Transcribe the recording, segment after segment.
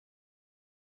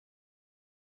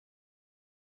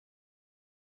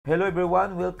Hello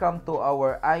everyone, welcome to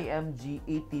our IMG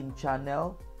 18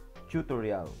 channel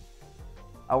tutorial.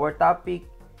 Our topic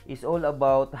is all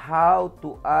about how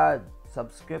to add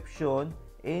subscription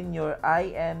in your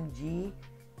IMG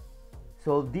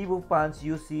Soldivo Funds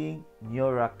using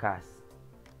Neura Cash.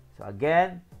 So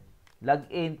again, log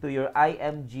in to your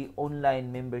IMG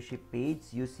online membership page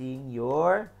using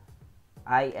your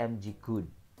IMG code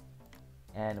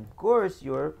and of course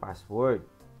your password.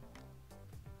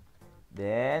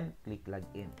 Then click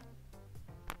login.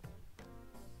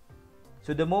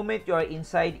 So the moment you are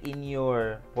inside in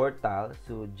your portal,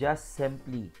 so just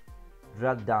simply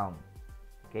drag down.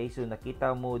 Okay, so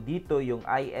nakita mo dito yung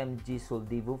IMG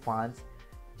Soldivo Funds,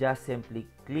 just simply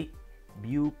click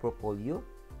view portfolio.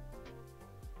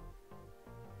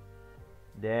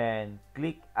 Then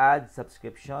click add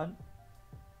subscription.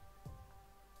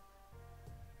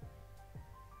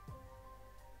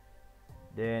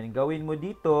 Then gawin mo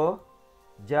dito,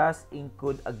 just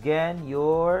include again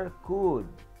your code.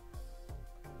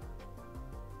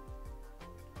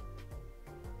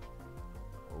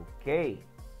 Okay.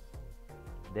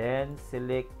 Then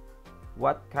select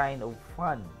what kind of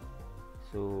fund.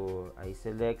 So I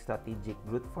select strategic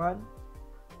growth fund.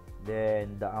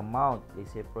 Then the amount,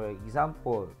 let's say for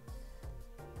example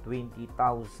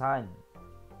 20,000.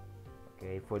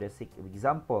 Okay, for the sake of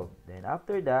example. Then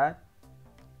after that,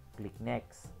 click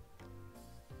next.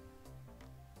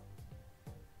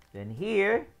 Then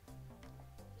here,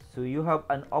 so you have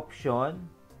an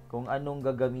option kung anong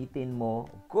gagamitin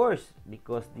mo. Of course,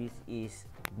 because this is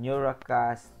Neura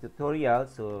Cash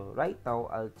tutorial, so right now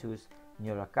I'll choose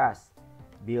Neura Cash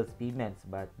bills payments.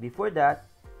 But before that,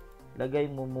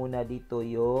 lagay mo muna dito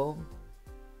yung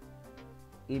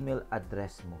email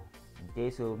address mo.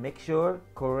 Okay, so make sure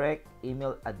correct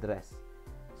email address.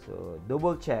 So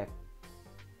double check.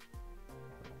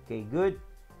 Okay, good.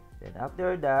 Then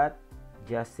after that,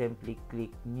 just simply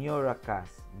click Neura Cash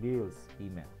bills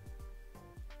payment.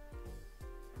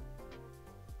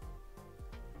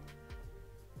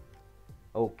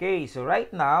 Okay, so right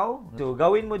now, so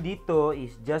gawin mo dito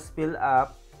is just fill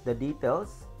up the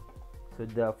details. So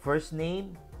the first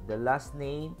name, the last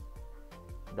name,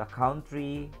 the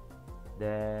country,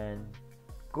 then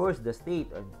of course the state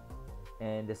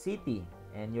and the city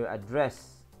and your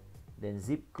address, then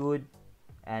zip code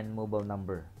and mobile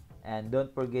number. And don't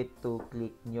forget to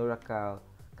click Neura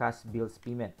Cash bills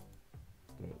payment.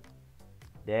 Okay.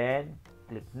 Then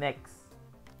click next.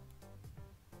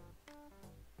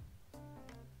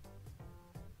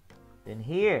 Then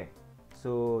here,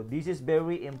 so this is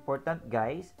very important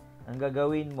guys. Ang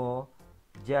gagawin mo,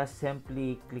 just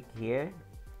simply click here.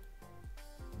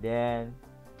 Then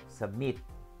submit.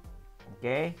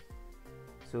 Okay?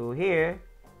 So here,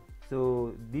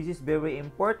 so this is very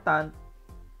important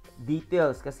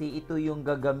details kasi ito yung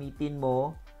gagamitin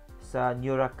mo sa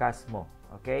Neura Cash mo.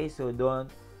 Okay? So don't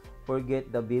forget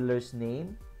the biller's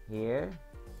name here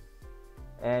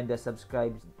and the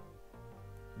subscriber's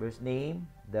name,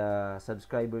 the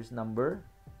subscriber's number,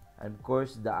 and of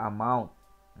course the amount.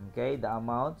 Okay? The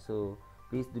amount. So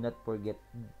please do not forget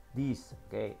this.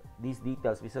 Okay? These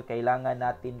details. So kailangan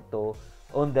natin to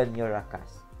on the Neura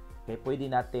Cash. Okay? Pwede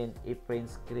natin i-print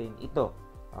screen ito.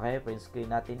 Okay? Print screen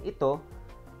natin ito.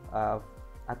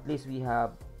 At least we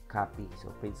have copy. So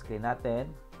print screen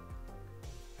natin.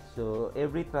 So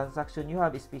every transaction you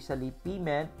have, especially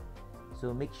payment,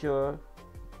 so make sure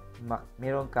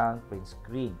meron kang print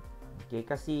screen. Okay,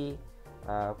 kasi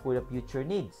for the future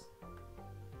needs.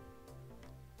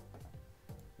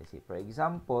 Kasi for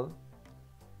example,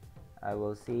 I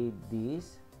will save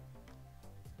this.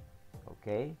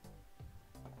 Okay,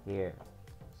 here.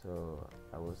 So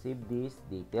I will save these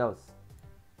details.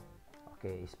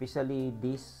 Okay, especially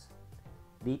these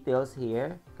details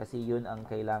here kasi yun ang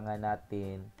kailangan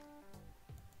natin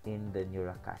in the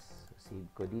Neura Cash. So, save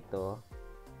ko dito.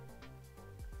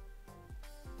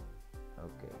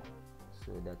 Okay.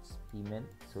 So that's payment.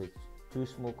 So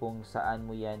choose mo kung saan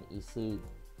mo yan i-save.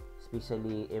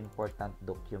 Especially important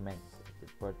documents,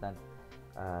 important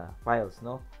files,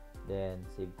 no? Then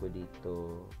save ko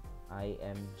dito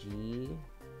IMG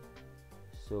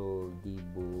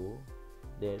Soldivo.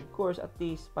 Then, of course, at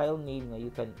least file name na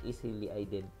you can easily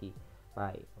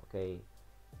identify. Okay.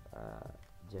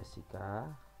 Jessica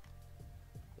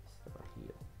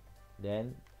Estrahio.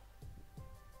 Then,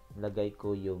 lagay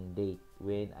ko yung date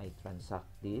when I transact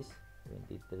this.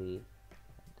 23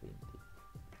 and 20.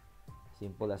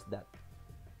 Simple as that.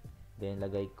 Then,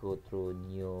 lagay ko through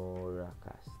Neura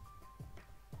Cash.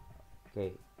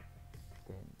 Okay.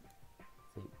 Then,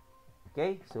 save.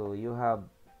 Okay. So, you have,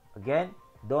 again,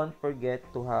 don't forget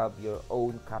to have your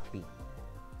own copy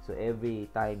So every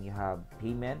time you have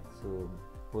payment, so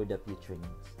for the future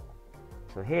needs.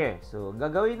 So here, so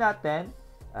gagawin natin,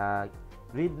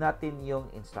 read natin yung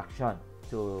instruction.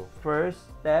 So first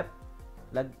step,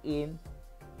 log in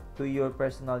to your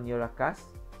personal Neura Cash.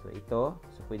 So ito,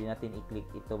 so pwede natin i-click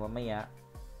ito mamaya.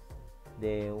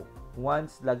 Then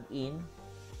once log in,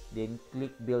 then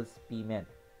click bills payment.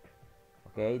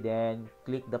 Okay, then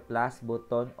click the plus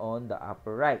button on the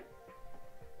upper right.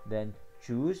 Then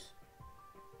choose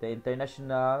the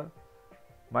international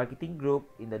marketing group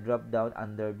in the drop down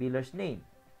under biller's name.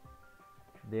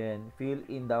 Then fill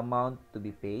in the amount to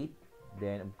be paid.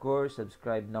 Then of course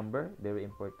subscribe number, very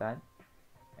important,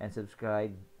 and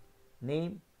subscribe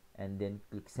name, and then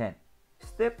click send.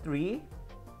 Step 3,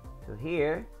 so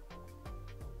here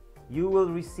you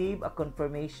will receive a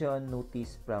confirmation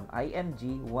notice from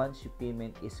IMG once your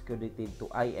payment is credited to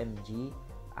IMG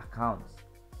accounts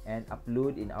and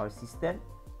upload in our system.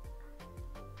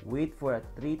 Wait for a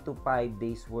 3 to 5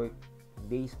 days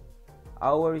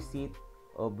our receipt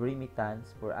of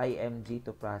remittance for IMG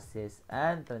to process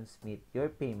and transmit your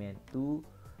payment to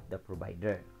the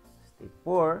provider. Step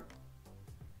 4,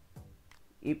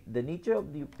 if the nature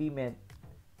of the payment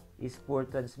is for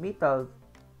transmittal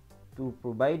to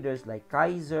providers like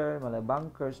Kaiser,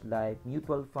 Malabankers Life,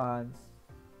 mutual funds,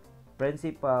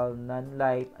 Principal,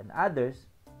 non-life, and others,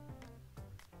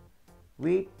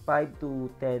 wait 5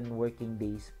 to 10 working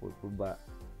days for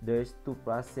providers to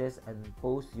process and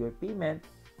post your payment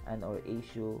and or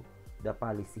issue the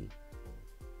policy.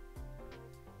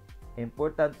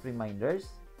 Important reminders.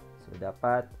 So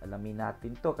dapat alamin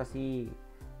natin to kasi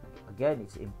again,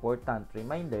 it's important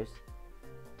reminders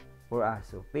for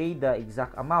us. So pay the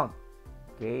exact amount.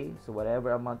 Okay? So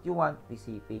whatever amount you want, please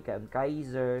pay ka on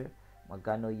Kaiser,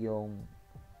 magkano yung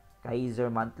Kaiser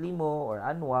monthly mo or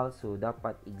annual, so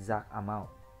dapat exact amount.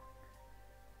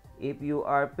 If you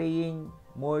are paying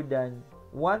more than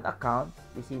one account,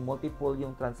 please multiple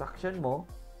yung transaction mo,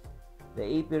 the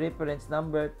AP reference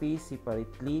number, please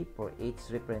separately for each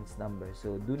reference number.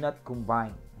 So do not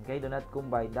combine. Okay? Do not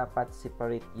combine. Dapat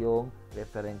separate yung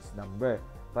reference number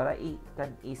para i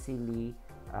can easily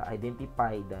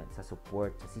identify sa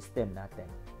support sa system natin.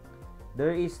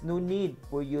 There is no need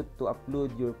for you to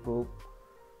upload your proof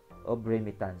of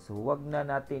remittance. So wag na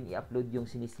natin i-upload yung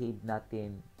sinisave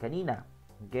natin kanina.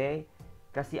 Okay?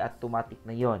 Kasi automatic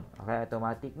na yon. Okay?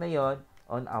 Automatic na yon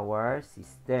on our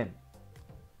system.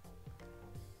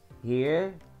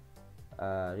 Here,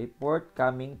 report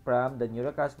coming from the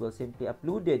Neura Cash will simply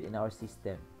uploaded in our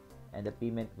system and the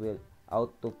payment will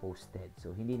auto-posted.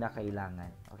 So, hindi na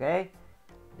kailangan. Okay?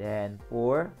 Then,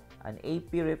 4, an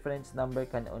AP reference number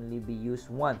can only be used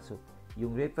once. So,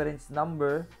 yung reference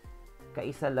number,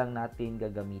 kaisa lang natin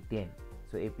gagamitin.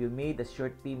 So, if you made a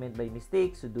short payment by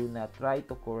mistake, so do not try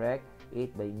to correct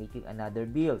it by making another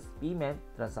bills payment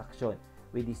transaction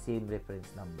with the same reference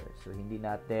number. So, hindi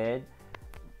natin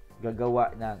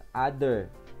gagawa ng other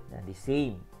na the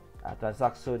same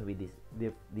transaction with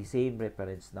the same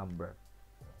reference number.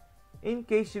 In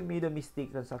case you made a mistake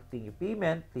transacting your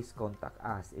payment, please contact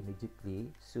us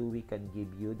immediately so we can give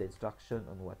you the instruction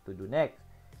on what to do next.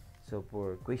 So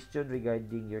for question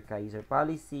regarding your Kaiser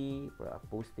policy, for a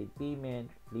posted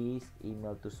payment, please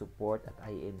email to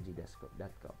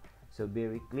support@img.com. So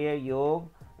very clear yung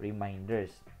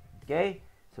reminders. Okay?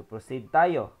 So proceed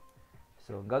tayo.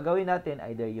 So gagawin natin,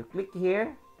 either you click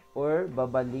here or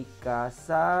babalik ka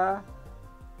sa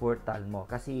portal mo.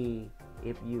 Kasi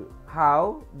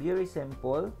very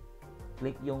simple,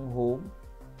 click yung home.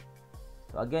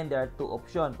 So again, there are two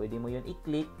options. Pwede mo yun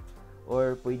i-click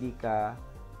or pwede ka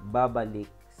babalik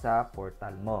sa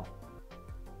portal mo.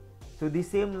 So the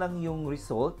same lang yung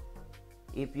result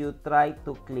if you try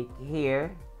to click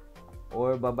here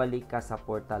or babalik ka sa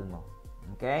portal mo.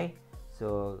 Okay?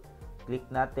 So click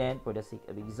natin for the sake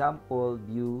of example,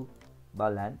 view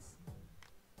balance.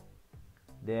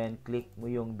 Then click mo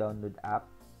yung download app.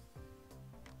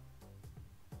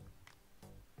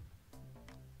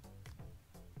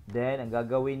 Then, ang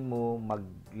gagawin mo,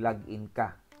 mag-login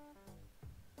ka.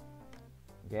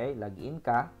 Okay? Login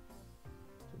ka.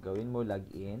 So, gawin mo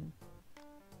login.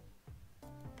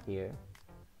 Here.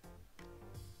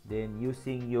 Then,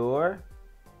 using your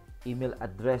email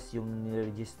address yung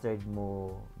niregistered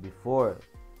mo before.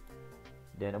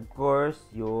 Then, of course,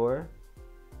 your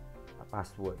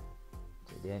password.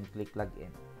 So, then, click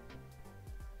login.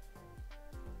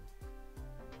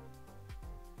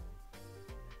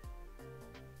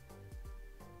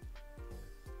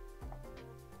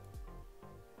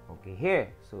 Okay, here.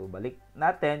 So, balik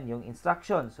natin yung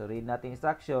instruction. So, read natin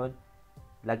instruction.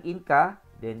 Login ka.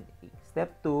 Then,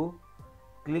 step 2,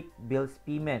 click bills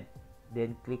payment.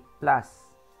 then click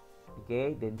plus.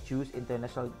 Okay, then choose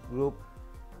international group,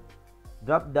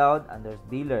 drop down under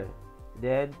biller,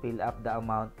 then fill up the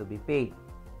amount to be paid.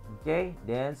 Okay,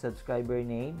 then subscriber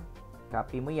name,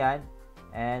 copy mo yan,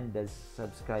 and the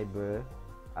subscriber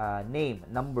name,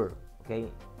 number. Okay,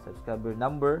 subscriber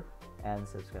number and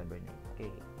subscriber name.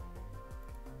 Okay.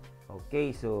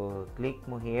 Okay, so click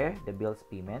mo here, the bills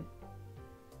payment.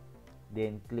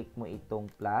 Then click mo itong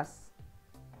plus.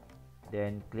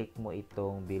 Then click mo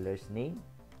itong biller's name.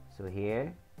 So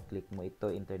here, click mo ito,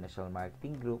 International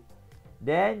Marketing Group.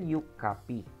 Then you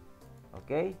copy.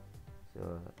 Okay?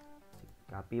 So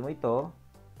copy mo ito.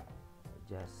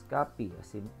 Just copy, as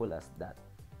simple as that.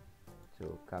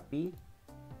 So copy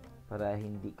para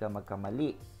hindi ka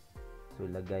magkamali. So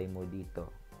lagay mo dito.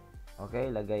 Okay,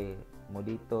 lagay mo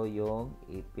dito yung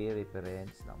IP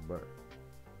reference number.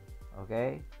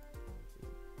 Okay?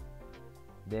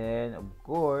 Then of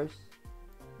course,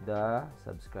 the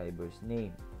subscriber's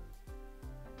name.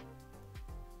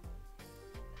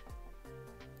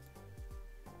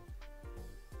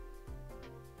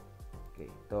 Okay,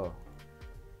 ito.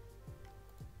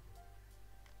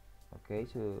 Okay,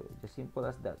 so just simple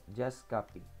as that. Just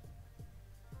copy.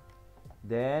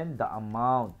 Then the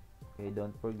amount. Okay,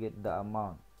 don't forget the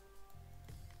amount.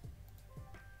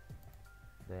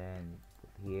 Then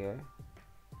put here.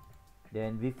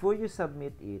 Then before you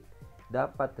submit it,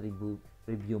 dapat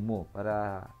review mo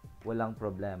para walang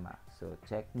problema. So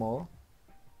check mo.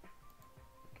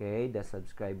 Okay, the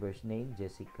subscriber's name,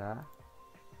 Jessica.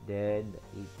 Then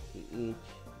each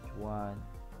one.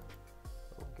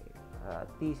 Okay, at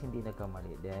least hindi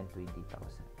nagkamali. Then 20,000.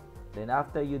 Then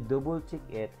after you double check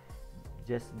it,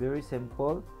 just very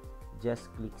simple,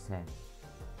 just click send.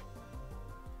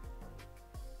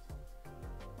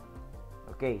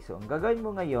 Okay, so ang gagawin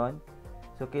mo ngayon,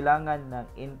 so kailangan ng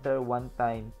enter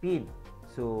one-time PIN.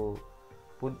 So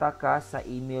punta ka sa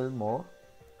email mo.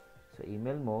 So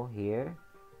email mo here.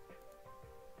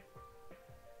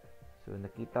 So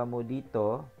nakita mo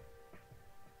dito.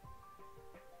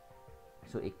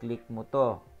 So i-click mo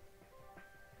to.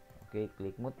 Okay,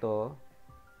 click mo to.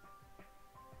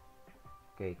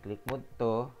 Okay, click mo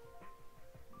to.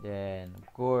 Then of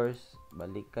course,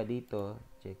 balik ka dito,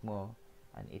 check mo.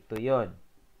 And ito 'yon.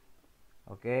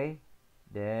 Okay?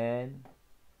 Then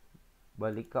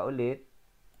balik ka ulit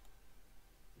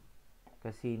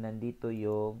kasi nandito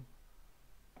yung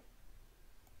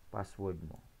password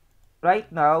mo. Right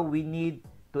now, we need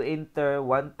to enter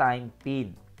one-time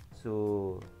PIN.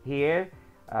 So, here,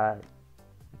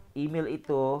 email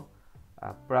ito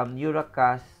from Neura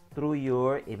Cash through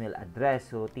your email address.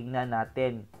 So, tingnan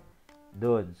natin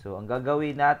doon. So, ang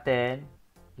gagawin natin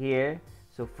here,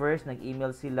 so first, nag-email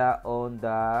sila on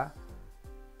the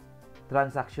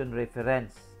transaction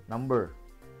reference number.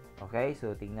 Okay?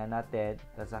 So, tingnan natin.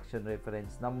 Transaction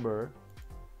reference number.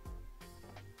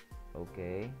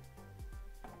 Okay.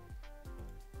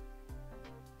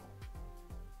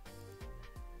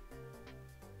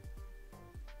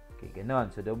 Okay, ganon.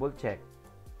 So, double check.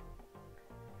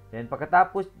 Then,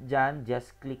 pagkatapos dyan,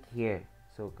 just click here.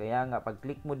 So, kaya nga,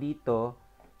 pag-click mo dito,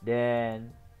 then,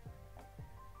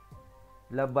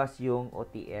 labas yung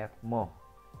OTF mo.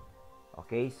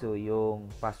 Okay, so, yung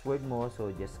password mo,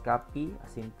 so, just copy, as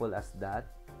simple as that.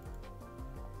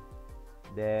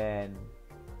 Then,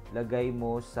 lagay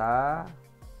mo sa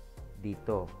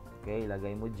dito. Okay,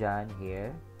 lagay mo dyan,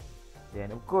 here.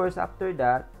 Then, of course, after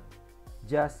that,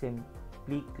 just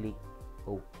simply click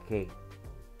OK.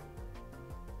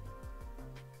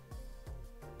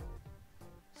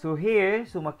 So here,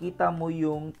 so makita mo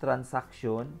yung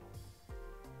transaction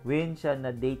when siya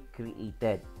na date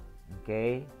created.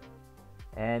 Okay?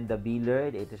 And the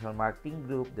biller, the international marketing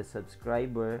group, the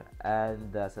subscriber, and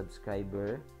the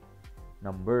subscriber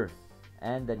number,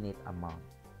 and the net amount.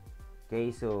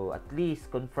 Okay? So at least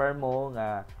confirm mo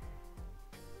nga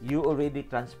you already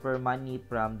transfer money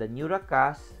from the Neura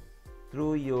Cash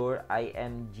through your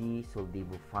IMG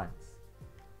Soldivo Funds.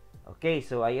 Okay,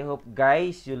 so I hope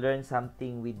guys you learned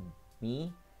something with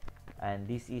me. And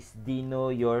this is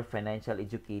Dino, your financial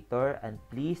educator. And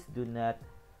please do not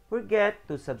forget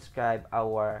to subscribe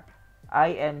our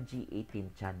IMG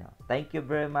 18 channel. Thank you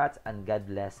very much and God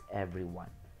bless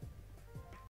everyone.